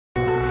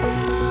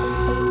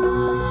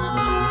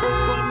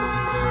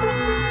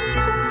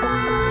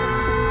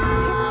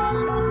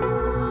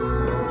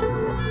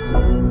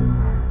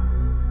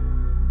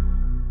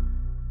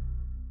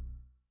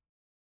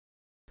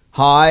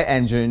Hi,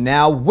 and you're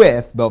now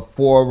with the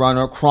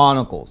Forerunner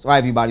Chronicles. All right,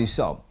 everybody,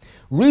 so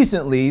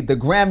recently, the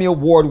Grammy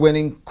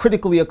Award-winning,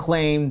 critically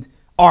acclaimed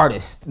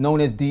artist known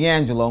as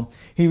D'Angelo,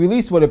 he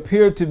released what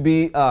appeared to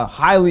be a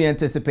highly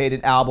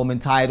anticipated album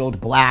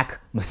entitled Black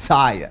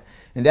Messiah.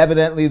 And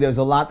evidently, there's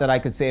a lot that I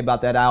could say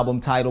about that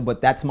album title, but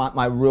that's not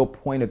my real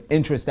point of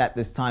interest at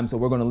this time, so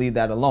we're going to leave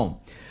that alone.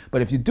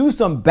 But if you do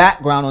some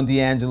background on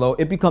D'Angelo,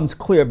 it becomes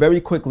clear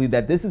very quickly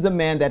that this is a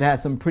man that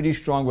has some pretty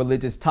strong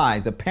religious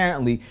ties.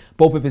 Apparently,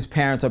 both of his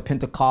parents are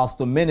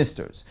Pentecostal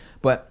ministers.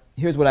 But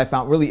here's what I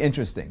found really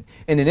interesting.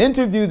 In an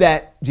interview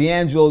that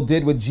D'Angelo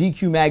did with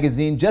GQ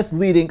magazine just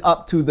leading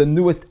up to the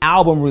newest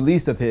album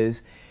release of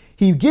his,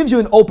 he gives you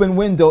an open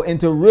window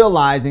into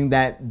realizing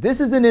that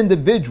this is an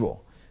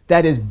individual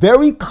that is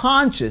very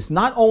conscious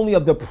not only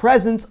of the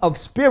presence of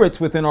spirits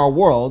within our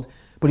world,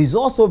 but he's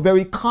also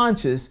very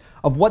conscious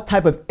of what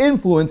type of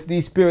influence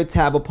these spirits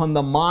have upon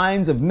the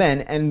minds of men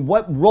and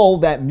what role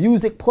that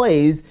music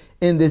plays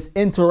in this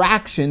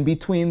interaction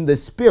between the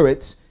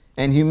spirits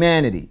and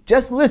humanity.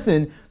 Just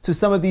listen to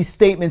some of these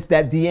statements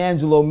that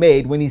D'Angelo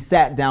made when he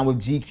sat down with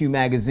GQ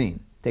magazine.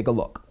 Take a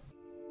look.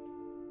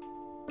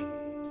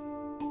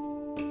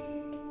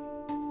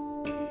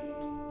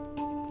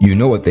 You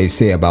know what they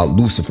say about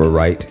Lucifer,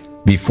 right?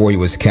 Before he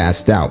was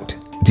cast out,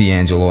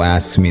 D'Angelo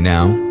asks me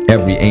now.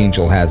 Every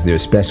angel has their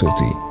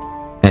specialty,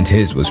 and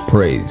his was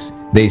praise.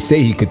 They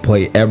say he could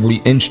play every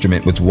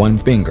instrument with one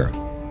finger,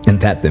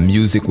 and that the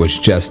music was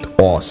just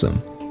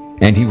awesome.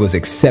 And he was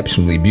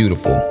exceptionally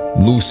beautiful,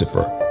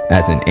 Lucifer,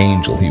 as an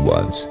angel he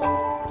was.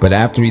 But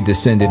after he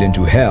descended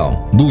into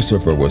hell,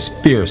 Lucifer was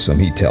fearsome,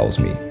 he tells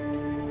me.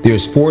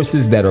 There's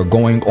forces that are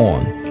going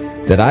on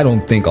that I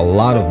don't think a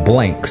lot of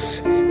blanks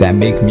that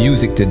make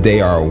music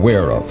today are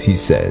aware of, he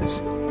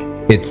says.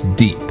 It's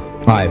deep.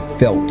 I've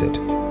felt it.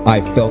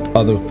 I felt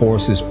other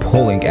forces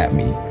pulling at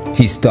me.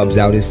 He stubs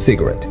out his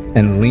cigarette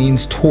and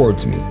leans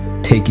towards me,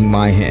 taking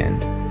my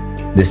hand.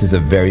 This is a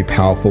very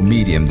powerful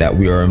medium that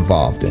we are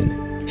involved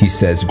in, he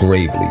says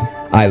gravely.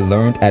 I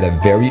learned at a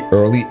very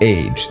early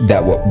age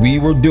that what we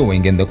were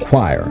doing in the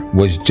choir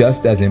was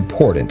just as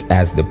important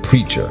as the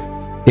preacher.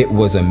 It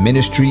was a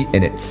ministry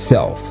in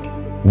itself.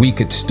 We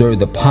could stir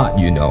the pot,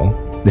 you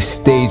know. The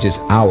stage is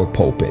our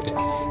pulpit,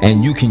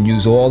 and you can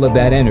use all of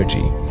that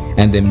energy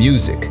and the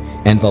music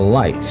and the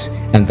lights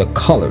and the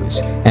colors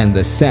and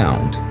the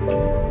sound.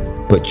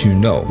 But you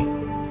know,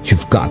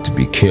 you've got to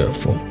be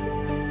careful.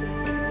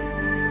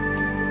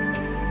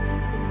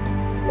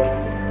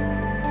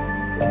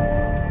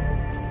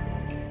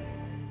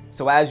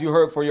 So as you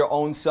heard for your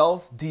own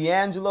self,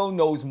 D'Angelo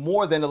knows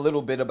more than a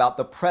little bit about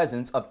the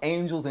presence of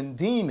angels and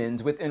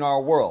demons within our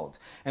world.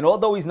 And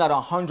although he's not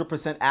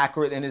 100%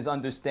 accurate in his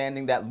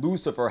understanding that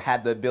Lucifer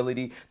had the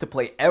ability to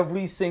play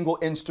every single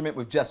instrument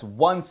with just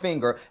one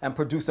finger and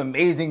produce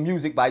amazing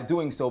music by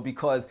doing so,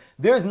 because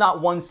there's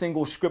not one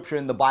single scripture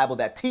in the Bible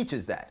that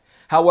teaches that.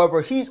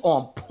 However, he's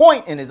on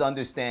point in his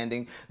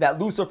understanding that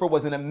Lucifer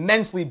was an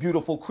immensely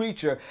beautiful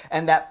creature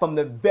and that from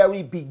the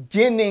very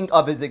beginning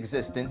of his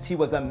existence, he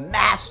was a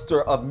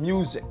master of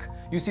music.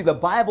 You see, the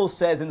Bible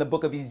says in the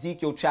book of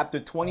Ezekiel chapter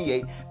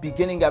 28,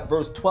 beginning at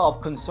verse 12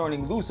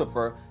 concerning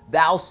Lucifer,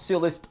 "Thou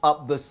sealest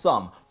up the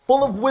sum,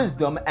 full of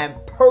wisdom and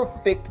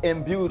perfect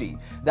in beauty.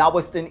 Thou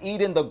wast in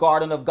Eden, the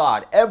garden of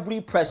God.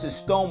 Every precious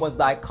stone was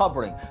thy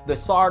covering, the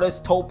sardius,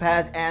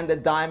 topaz, and the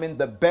diamond,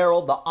 the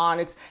beryl, the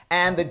onyx,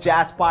 and the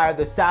jasper,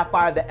 the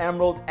sapphire, the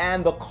emerald,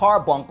 and the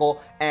carbuncle,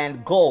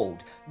 and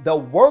gold. The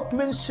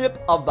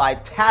workmanship of thy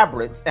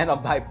tabrets and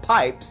of thy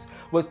pipes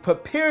was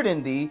prepared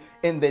in thee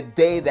in the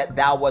day that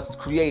thou wast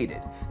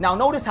created." Now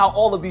notice how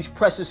all of these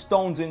precious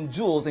stones and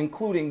jewels,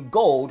 including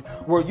gold,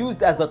 were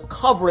used as a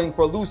covering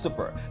for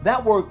Lucifer.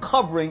 That word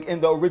covering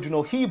in the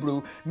original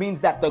Hebrew means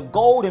that the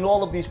gold and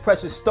all of these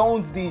precious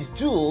stones, these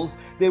jewels,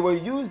 they were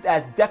used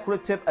as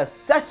decorative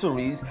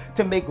accessories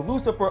to make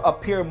Lucifer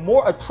appear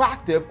more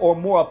attractive or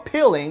more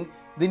appealing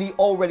than he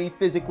already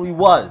physically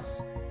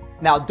was.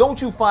 Now,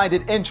 don't you find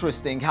it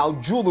interesting how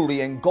jewelry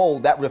and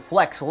gold that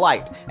reflects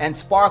light and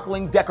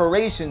sparkling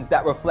decorations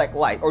that reflect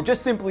light, or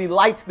just simply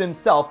lights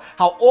themselves,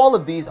 how all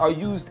of these are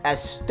used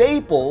as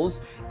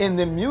staples in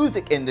the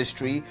music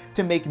industry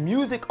to make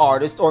music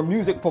artists or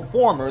music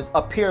performers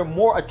appear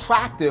more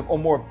attractive or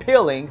more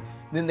appealing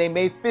than they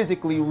may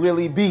physically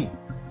really be.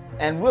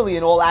 And really,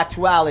 in all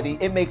actuality,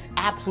 it makes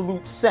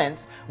absolute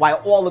sense why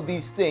all of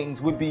these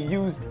things would be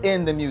used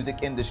in the music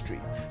industry.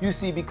 You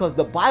see, because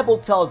the Bible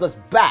tells us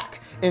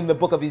back in the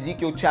book of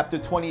Ezekiel chapter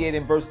 28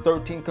 and verse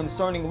 13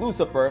 concerning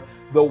Lucifer,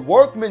 "The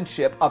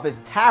workmanship of his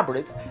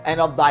tabrets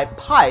and of thy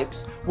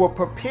pipes were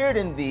prepared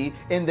in thee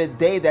in the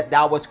day that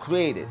thou wast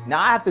created." Now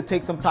I have to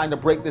take some time to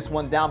break this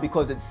one down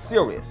because it's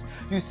serious.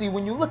 You see,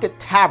 when you look at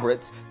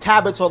tabrets,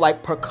 tabrets are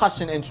like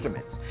percussion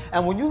instruments.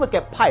 And when you look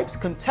at pipes,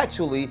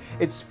 contextually,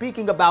 it's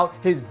speaking about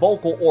his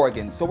vocal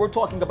organs. So we're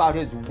talking about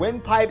his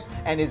windpipes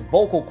and his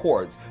vocal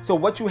cords. So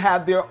what you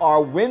have there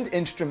are wind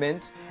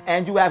instruments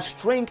and you have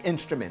string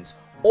instruments.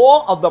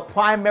 All of the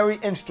primary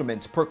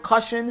instruments,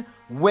 percussion,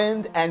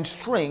 wind, and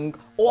string,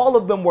 all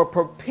of them were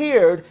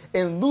prepared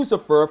in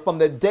Lucifer from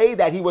the day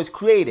that he was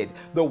created.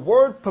 The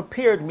word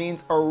prepared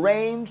means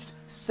arranged,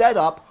 set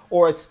up,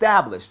 or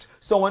established.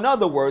 So in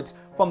other words,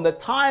 from the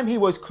time he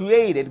was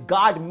created,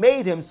 God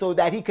made him so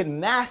that he could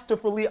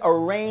masterfully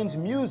arrange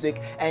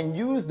music and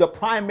use the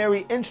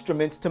primary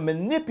instruments to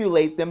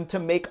manipulate them to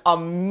make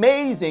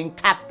amazing,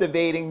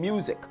 captivating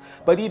music.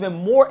 But even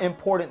more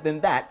important than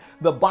that,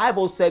 the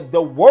Bible said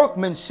the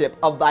workmanship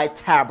of thy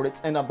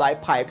tabrets and of thy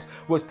pipes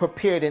was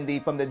prepared in thee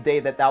from the day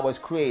that thou was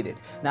created.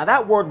 Now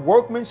that word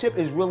workmanship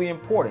is really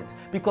important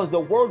because the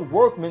word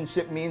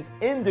workmanship means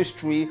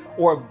industry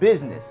or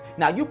business.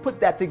 Now you put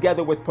that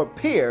together with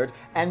prepared,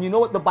 and you know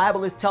what the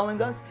Bible is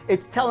telling us?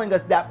 It's telling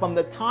us that from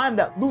the time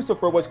that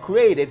Lucifer was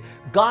created,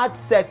 God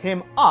set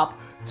him up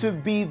to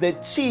be the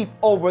chief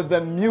over the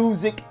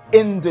music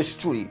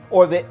industry,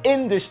 or the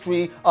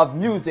industry of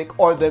music,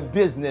 or the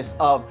business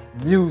of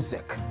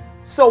music.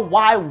 So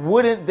why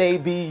wouldn't they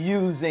be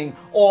using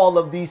all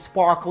of these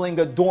sparkling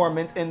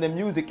adornments in the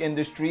music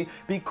industry?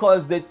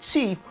 Because the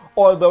chief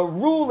or the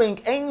ruling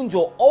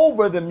angel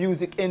over the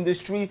music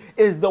industry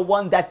is the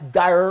one that's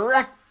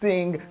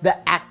directing the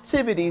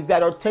activities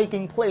that are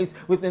taking place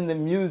within the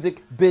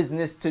music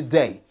business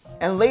today.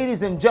 And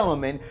ladies and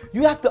gentlemen,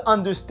 you have to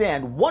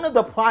understand one of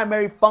the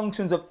primary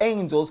functions of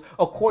angels,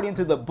 according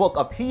to the book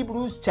of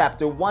Hebrews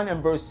chapter 1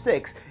 and verse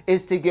 6,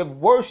 is to give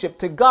worship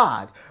to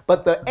God.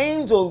 But the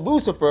angel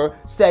Lucifer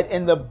said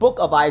in the book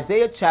of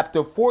Isaiah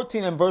chapter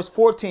 14 and verse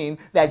 14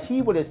 that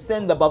he would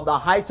ascend above the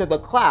heights of the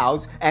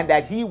clouds and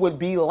that he would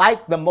be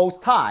like the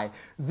Most High.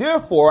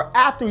 Therefore,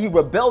 after he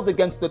rebelled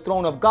against the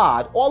throne of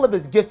God, all of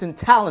his gifts and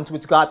talents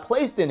which God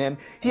placed in him,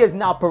 he has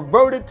now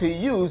perverted to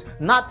use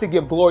not to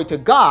give glory to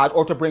God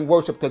or to bring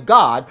worship to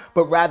God,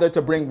 but rather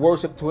to bring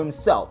worship to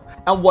himself.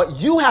 And what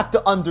you have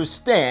to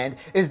understand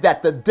is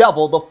that the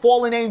devil, the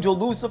fallen angel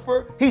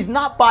Lucifer, he's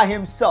not by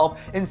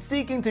himself in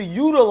seeking to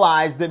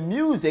utilize the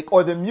music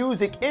or the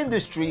music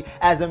industry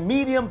as a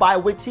medium by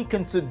which he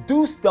can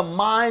seduce the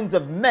minds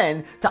of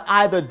men to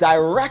either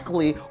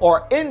directly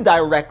or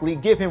indirectly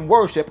give him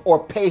worship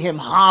or pay him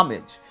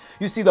homage.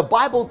 You see, the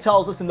Bible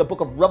tells us in the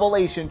book of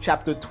Revelation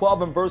chapter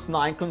 12 and verse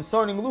 9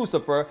 concerning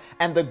Lucifer,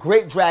 and the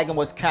great dragon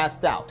was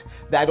cast out.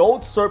 That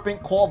old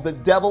serpent called the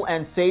devil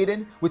and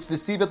Satan, which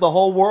deceiveth the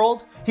whole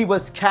world, he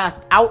was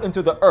cast out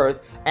into the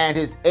earth, and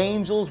his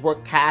angels were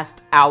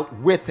cast out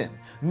with him.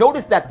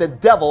 Notice that the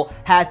devil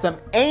has some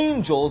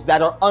angels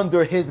that are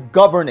under his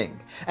governing.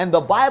 And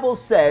the Bible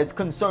says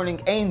concerning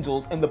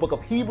angels in the book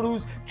of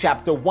Hebrews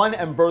chapter 1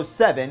 and verse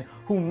 7,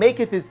 who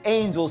maketh his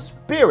angels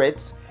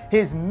spirits,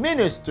 his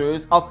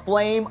ministers a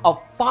flame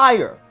of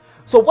fire.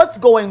 So what's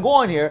going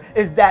on here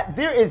is that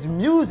there is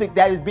music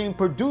that is being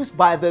produced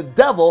by the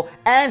devil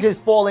and his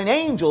fallen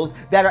angels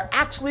that are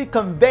actually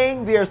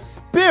conveying their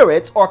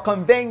spirits, or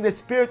conveying the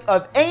spirits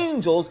of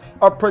angels,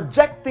 or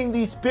projecting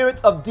these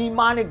spirits of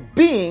demonic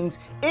beings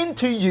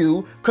into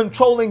you,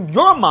 controlling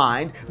your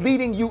mind,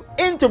 leading you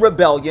into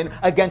rebellion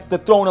against the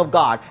throne of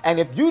God. And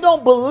if you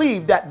don't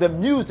believe that the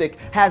music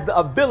has the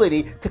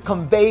ability to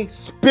convey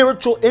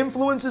spiritual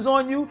influences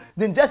on you,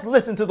 then just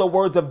listen to the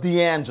words of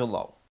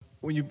D'Angelo.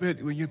 When you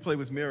played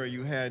with Mary,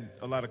 you had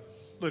a lot of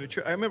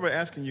literature. I remember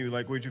asking you,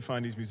 like, where'd you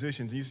find these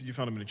musicians? And you said you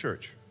found them in the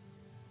church.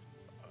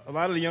 A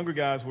lot of the younger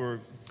guys were...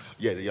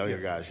 Yeah, the younger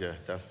guys, yeah,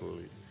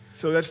 definitely.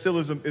 So that still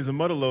is a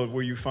mother lode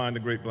where you find the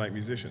great black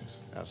musicians.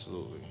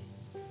 Absolutely.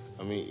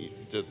 I mean,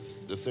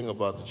 the thing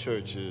about the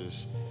church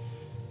is,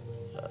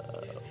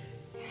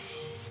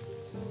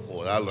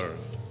 what I learned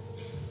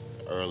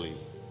early,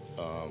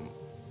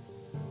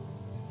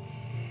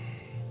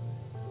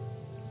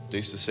 they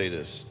used to say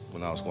this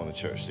when I was going to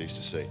church. They used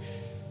to say,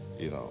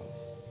 you know,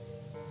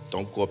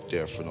 don't go up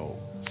there for no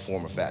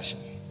form or fashion.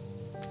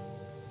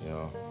 You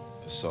know,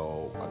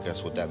 so I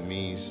guess what that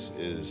means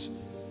is,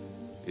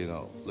 you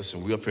know,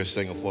 listen, we up here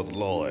singing for the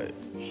Lord.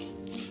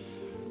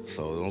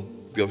 So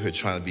don't be up here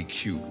trying to be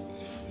cute,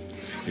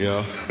 you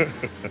know?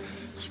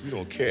 Because we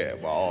don't care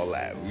about all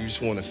that. We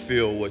just want to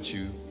feel what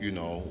you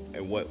know,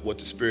 and what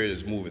the Spirit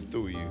is moving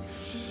through you.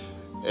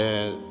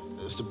 And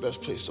it's the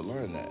best place to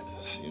learn that.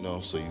 You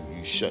know, so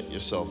you shut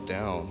yourself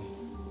down,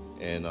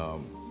 and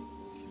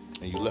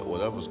you let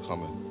whatever's come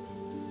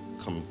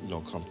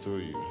through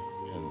you.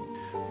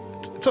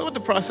 And talk about the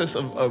process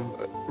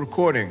of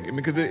recording,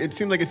 because it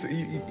seems like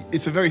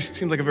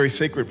seems like a very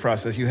sacred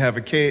process. You have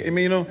a case. I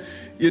mean, you know,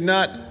 you're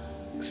not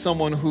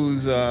someone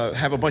who's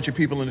have a bunch of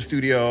people in the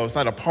studio. It's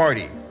not a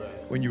party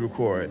when you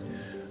record.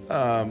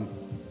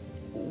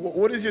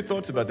 What is your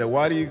thoughts about that?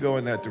 Why do you go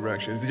in that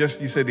direction? Is it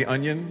just, you said The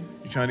Onion?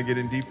 You're trying to get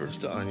in deeper? It's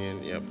The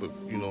Onion, yeah, but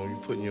you know, you're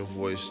putting your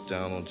voice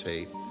down on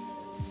tape,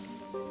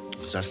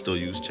 because I still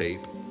use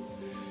tape,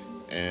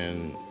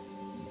 and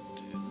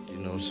you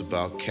know, it's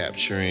about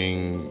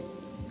capturing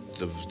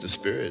the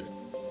spirit.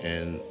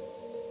 And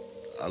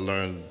I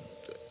learned,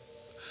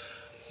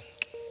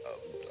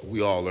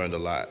 we all learned a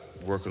lot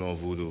working on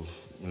Voodoo,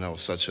 and that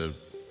was such a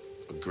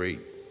great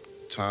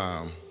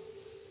time.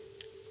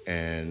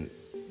 And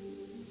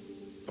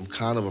I'm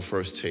kind of a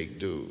first take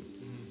dude.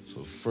 So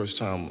first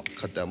time I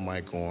cut that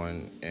mic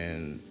on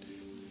and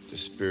the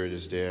spirit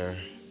is there,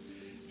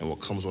 and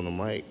what comes on the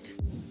mic,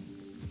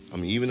 I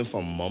mean, even if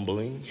I'm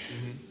mumbling,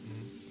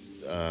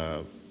 I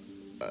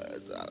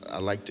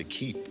like to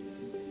keep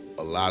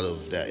a lot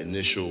of that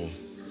initial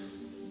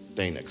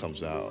thing that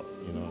comes out,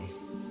 you know,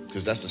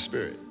 because that's the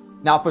spirit.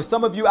 Now, for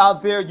some of you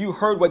out there, you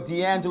heard what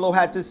D'Angelo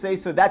had to say,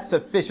 so that's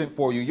sufficient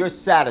for you. You're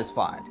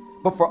satisfied.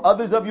 But for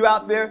others of you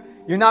out there,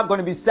 you're not going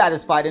to be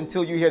satisfied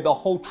until you hear the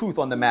whole truth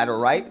on the matter,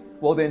 right?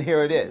 Well, then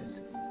here it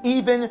is.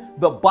 Even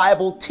the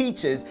Bible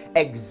teaches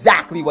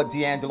exactly what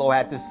D'Angelo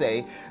had to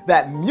say,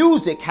 that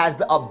music has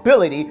the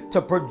ability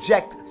to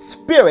project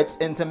spirits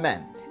into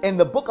men. In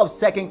the book of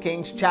 2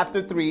 Kings chapter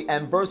 3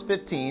 and verse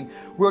 15,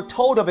 we're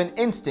told of an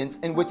instance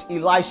in which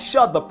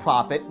Elisha the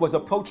prophet was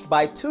approached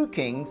by two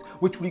kings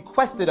which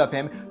requested of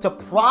him to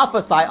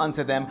prophesy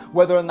unto them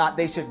whether or not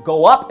they should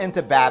go up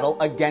into battle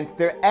against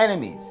their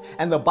enemies.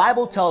 And the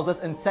Bible tells us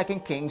in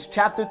 2 Kings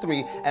chapter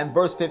 3 and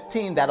verse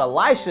 15 that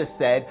Elisha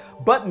said,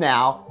 "But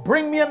now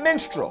bring me a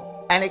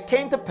minstrel." And it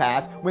came to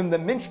pass when the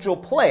minstrel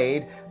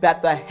played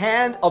that the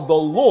hand of the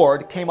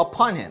Lord came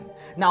upon him.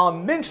 Now, a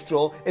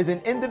minstrel is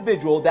an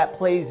individual that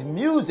plays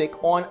music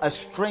on a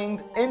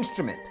stringed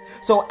instrument.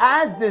 So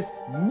as this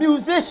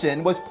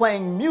musician was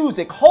playing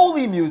music,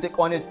 holy music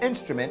on his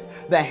instrument,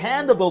 the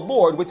hand of the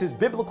Lord, which is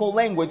biblical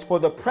language for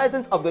the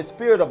presence of the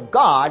Spirit of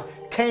God,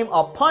 came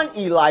upon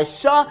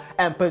Elisha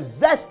and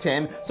possessed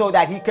him so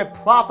that he could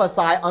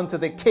prophesy unto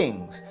the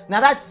kings. Now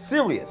that's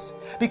serious,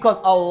 because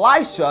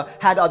Elisha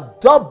had a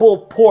double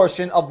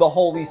portion of the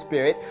Holy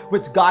Spirit,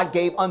 which God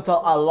gave unto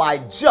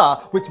Elijah,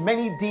 which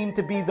many deem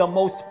to be the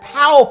most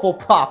powerful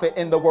prophet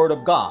in the Word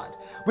of God,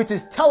 which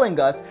is telling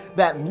us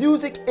that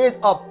music is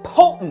a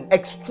potent,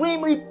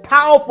 extremely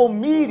powerful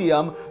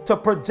medium to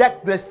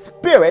project the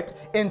Spirit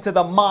into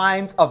the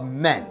minds of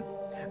men.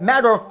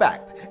 Matter of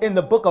fact, in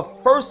the book of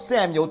 1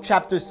 Samuel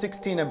chapter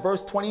 16 and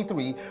verse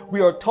 23,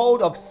 we are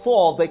told of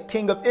Saul, the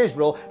king of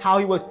Israel, how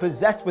he was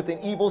possessed with an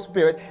evil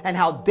spirit and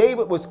how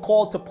David was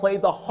called to play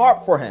the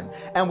harp for him.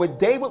 And when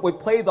David would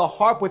play the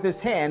harp with his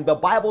hand, the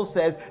Bible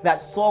says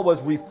that Saul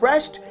was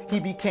refreshed,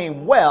 he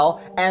became well,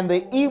 and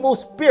the evil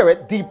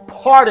spirit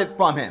departed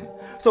from him.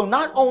 So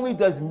not only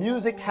does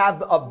music have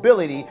the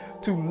ability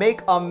to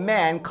make a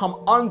man come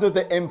under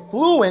the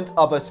influence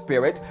of a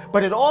spirit,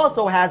 but it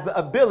also has the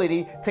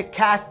ability to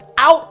cast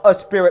out a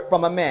spirit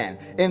from a man.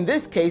 In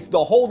this case,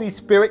 the Holy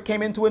Spirit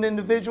came into an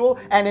individual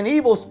and an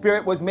evil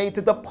spirit was made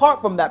to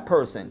depart from that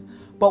person.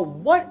 But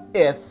what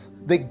if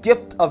the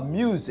gift of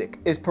music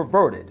is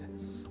perverted?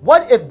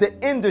 What if the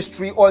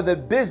industry or the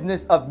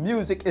business of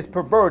music is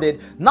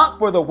perverted, not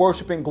for the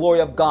worship and glory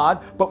of God,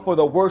 but for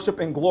the worship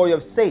and glory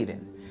of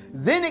Satan?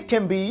 Then it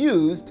can be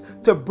used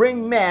to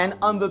bring man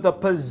under the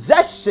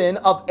possession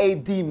of a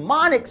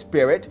demonic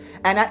spirit,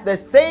 and at the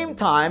same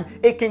time,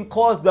 it can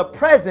cause the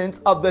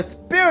presence of the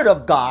Spirit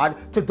of God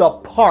to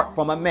depart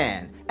from a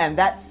man. And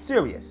that's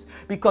serious,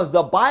 because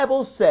the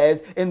Bible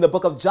says in the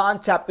book of John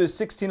chapter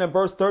 16 and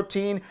verse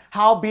 13,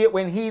 "Howbeit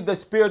when he, the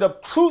Spirit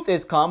of truth,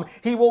 is come,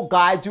 he will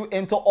guide you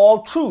into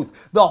all truth."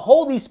 The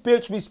Holy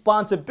Spirit's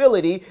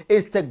responsibility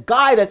is to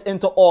guide us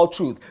into all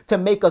truth, to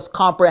make us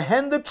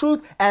comprehend the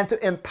truth, and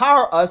to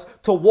empower us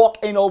to walk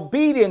in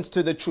obedience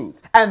to the truth.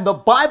 And the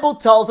Bible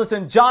tells us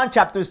in John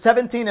chapter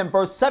 17 and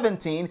verse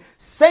 17,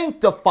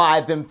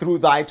 "Sanctify them through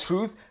thy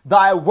truth,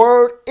 thy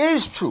word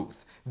is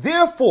truth."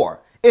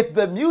 Therefore, if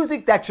the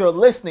music that you're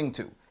listening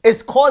to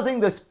is causing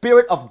the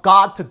Spirit of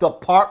God to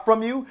depart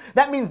from you,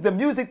 that means the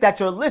music that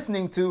you're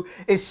listening to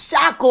is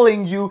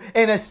shackling you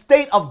in a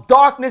state of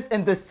darkness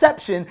and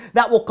deception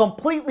that will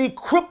completely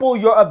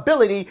cripple your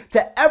ability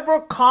to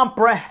ever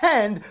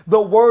comprehend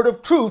the word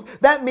of truth.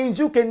 That means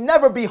you can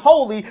never be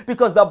holy,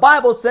 because the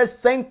Bible says,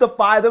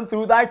 "Sanctify them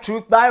through thy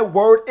truth, thy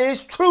word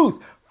is truth."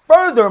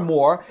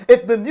 Furthermore,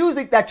 if the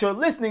music that you're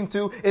listening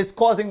to is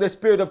causing the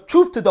Spirit of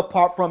truth to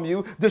depart from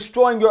you,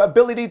 destroying your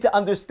ability to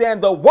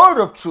understand the word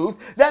of truth,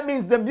 that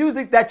means the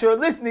music that you're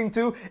listening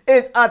to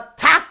is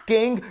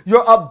attacking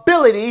your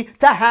ability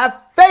to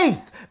have faith.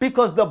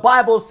 Because the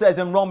Bible says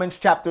in Romans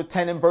chapter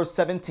 10 and verse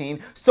 17,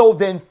 "So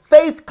then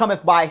faith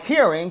cometh by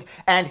hearing,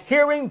 and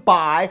hearing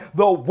by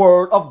the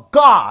word of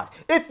God."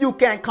 If you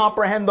can't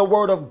comprehend the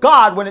word of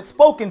God when it's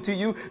spoken to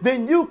you,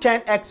 then you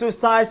can't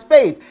exercise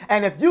faith.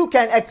 And if you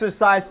can't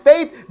exercise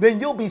faith, then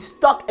you'll be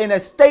stuck in a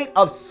state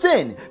of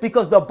sin.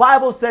 Because the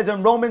Bible says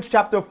in Romans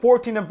chapter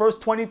 14 and verse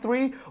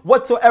 23,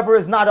 "Whatsoever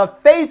is not of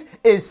faith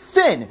is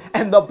sin."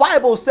 And the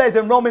Bible says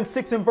in Romans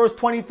 6 and verse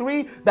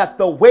 23 that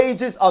the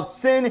wages of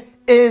sin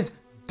is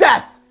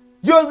death.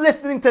 You're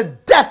listening to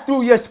death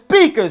through your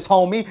speakers,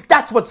 homie.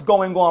 That's what's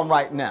going on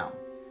right now.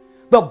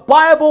 The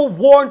Bible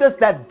warned us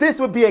that this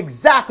would be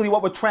exactly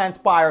what would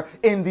transpire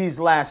in these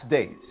last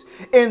days.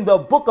 In the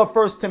book of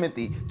 1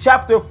 Timothy,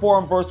 chapter 4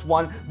 and verse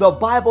 1, the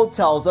Bible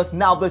tells us,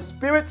 "Now the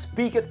Spirit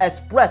speaketh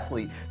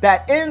expressly,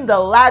 that in the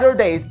latter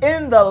days,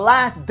 in the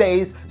last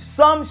days,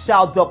 some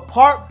shall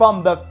depart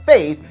from the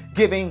faith,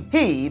 giving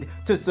heed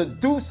to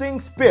seducing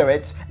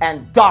spirits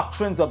and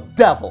doctrines of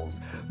devils.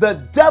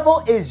 The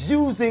devil is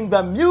using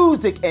the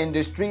music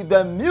industry,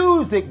 the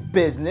music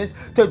business,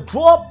 to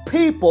draw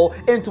people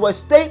into a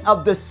state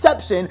of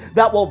deception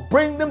that will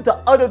bring them to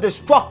utter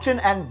destruction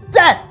and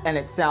death. And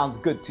it sounds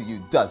good to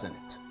you, doesn't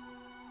it?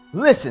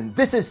 Listen,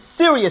 this is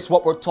serious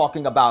what we're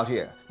talking about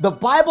here. The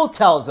Bible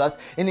tells us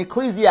in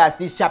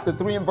Ecclesiastes chapter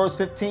 3 and verse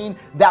 15,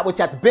 that which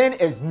hath been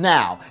is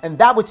now, and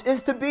that which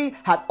is to be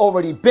hath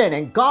already been,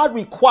 and God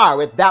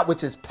requireth that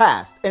which is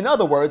past. In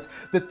other words,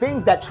 the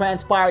things that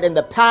transpired in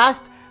the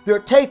past, they're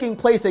taking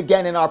place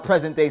again in our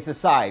present day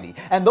society.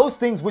 And those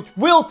things which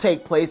will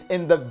take place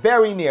in the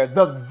very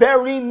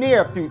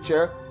near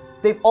future,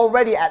 they've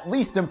already, at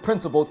least in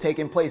principle,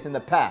 taken place in the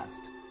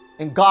past.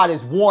 And God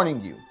is warning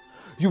you.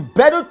 You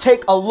better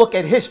take a look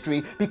at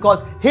history,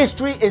 because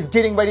history is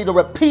getting ready to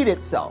repeat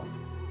itself.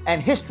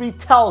 And history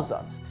tells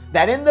us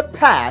that in the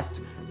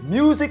past,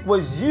 music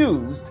was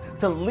used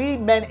to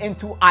lead men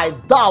into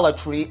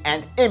idolatry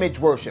and image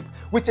worship,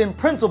 which in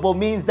principle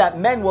means that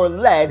men were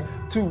led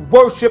to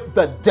worship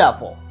the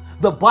devil.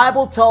 The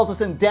Bible tells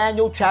us in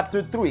Daniel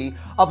chapter 3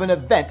 of an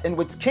event in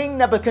which King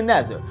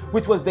Nebuchadnezzar,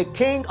 which was the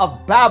king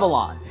of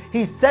Babylon,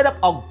 he set up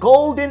a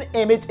golden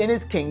image in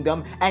his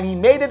kingdom, and he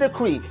made a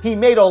decree. He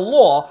made a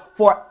law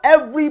for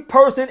every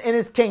person in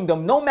his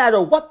kingdom, no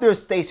matter what their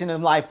station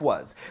in life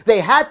was. They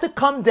had to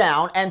come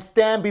down and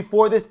stand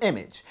before this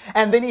image.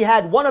 And then he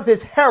had one of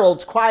his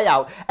heralds cry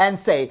out and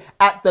say,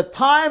 at the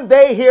time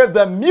they hear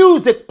the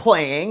music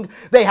playing,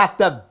 they have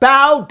to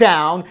bow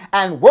down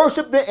and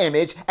worship the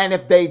image, and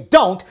if they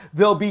don't,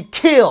 they'll be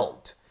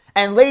killed.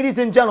 And ladies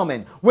and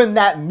gentlemen, when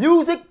that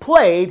music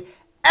played,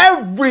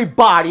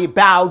 everybody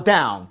bowed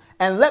down.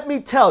 And let me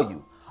tell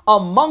you,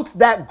 amongst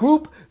that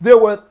group, there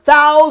were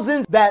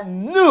thousands that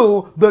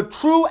knew the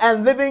true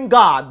and living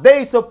God.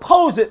 They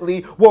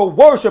supposedly were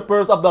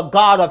worshipers of the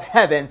God of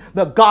heaven,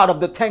 the God of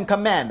the Ten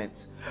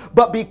Commandments.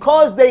 But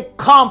because they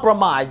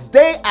compromised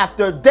day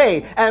after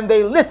day, and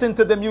they listened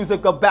to the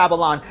music of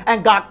Babylon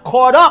and got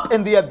caught up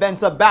in the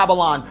events of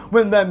Babylon,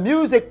 when the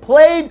music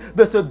played,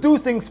 the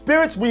seducing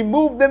spirits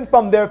removed them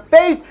from their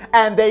faith,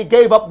 and they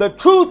gave up the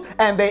truth,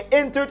 and they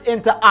entered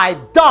into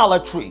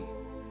idolatry.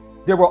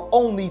 There were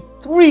only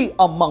 3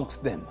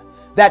 amongst them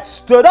that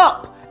stood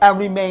up and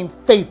remained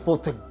faithful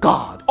to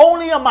God.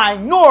 Only a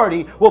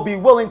minority will be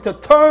willing to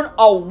turn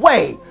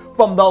away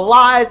from the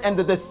lies and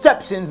the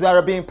deceptions that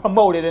are being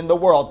promoted in the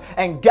world.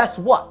 And guess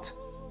what?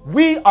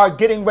 We are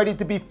getting ready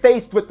to be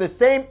faced with the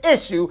same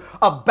issue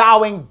of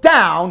bowing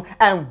down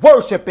and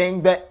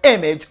worshiping the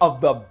image of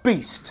the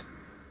beast.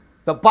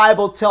 The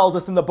Bible tells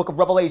us in the book of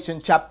Revelation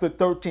chapter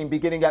 13,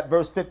 beginning at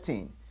verse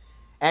 15,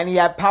 and he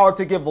had power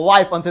to give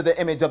life unto the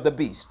image of the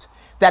beast,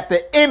 that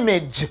the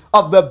image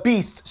of the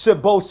beast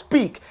should both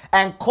speak,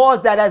 and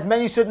cause that as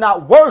many should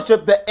not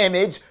worship the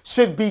image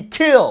should be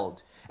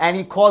killed. And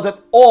he causeth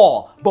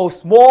all, both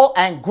small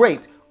and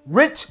great,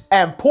 rich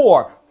and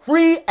poor,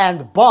 free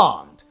and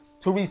bond,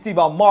 to receive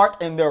a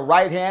mark in their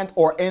right hand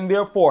or in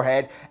their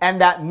forehead, and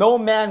that no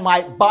man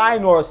might buy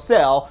nor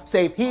sell,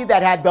 save he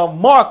that had the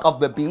mark of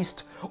the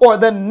beast, or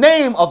the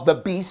name of the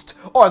beast,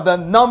 or the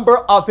number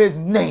of his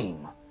name.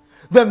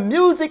 The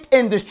music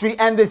industry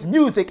and this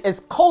music is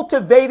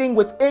cultivating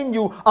within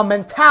you a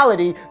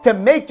mentality to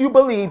make you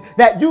believe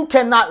that you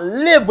cannot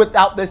live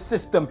without this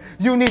system.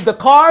 You need the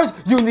cars,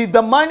 you need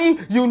the money,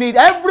 you need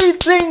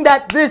everything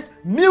that this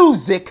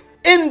music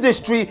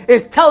industry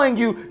is telling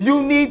you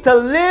you need to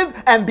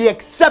live and be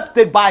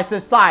accepted by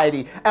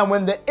society. And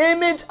when the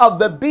image of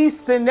the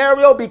beast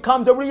scenario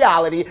becomes a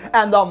reality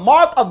and the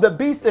mark of the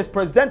beast is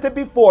presented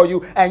before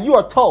you, and you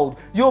are told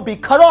you'll be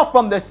cut off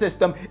from the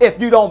system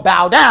if you don't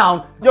bow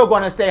down, you're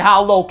going to say,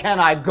 how low can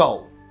I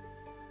go?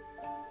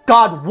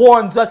 God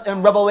warns us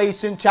in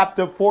Revelation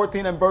chapter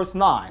 14 and verse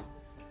 9.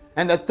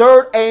 And the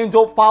third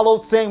angel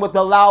followed, saying with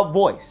a loud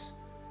voice,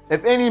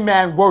 if any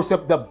man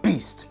worship the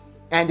beast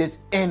and his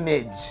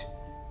image,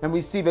 and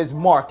receive his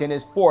mark in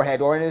his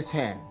forehead or in his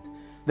hand,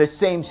 the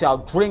same shall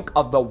drink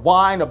of the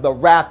wine of the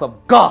wrath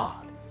of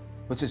God,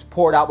 which is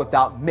poured out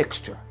without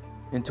mixture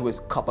into his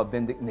cup of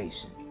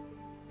indignation.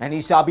 And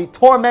he shall be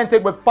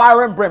tormented with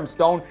fire and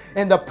brimstone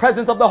in the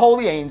presence of the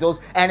holy angels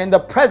and in the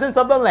presence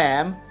of the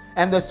Lamb,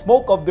 and the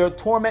smoke of their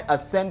torment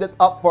ascendeth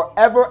up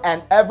forever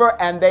and ever,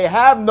 and they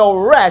have no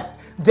rest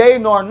day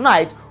nor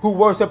night who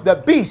worship the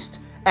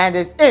beast and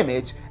his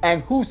image,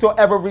 and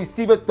whosoever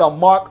receiveth the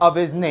mark of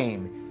his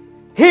name.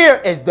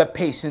 Here is the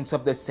patience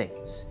of the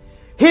saints.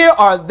 Here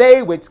are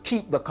they which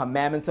keep the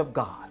commandments of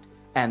God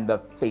and the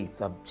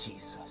faith of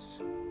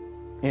Jesus.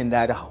 In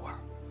that hour,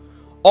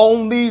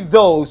 only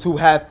those who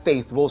have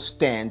faith will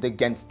stand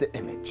against the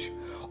image.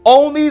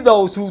 Only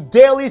those who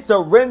daily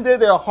surrender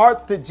their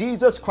hearts to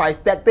Jesus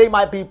Christ, that they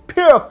might be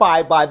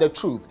purified by the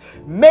truth,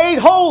 made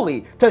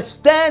holy to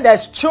stand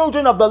as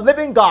children of the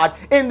living God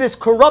in this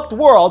corrupt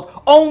world,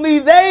 only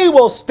they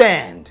will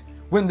stand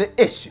when the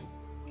issue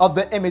of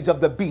the image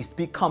of the beast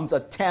becomes a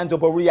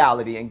tangible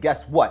reality. And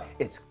guess what?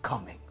 It's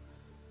coming.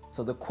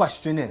 So the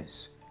question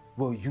is,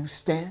 will you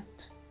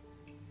stand?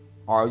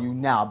 Or are you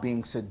now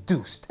being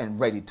seduced and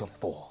ready to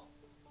fall?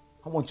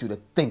 I want you to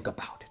think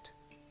about it.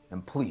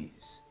 And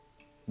please,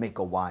 make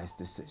a wise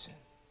decision.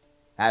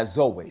 As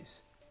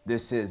always,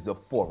 this is The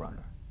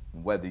Forerunner.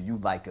 And whether you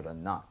like it or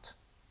not,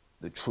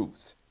 the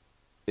truth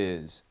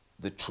is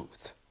the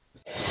truth.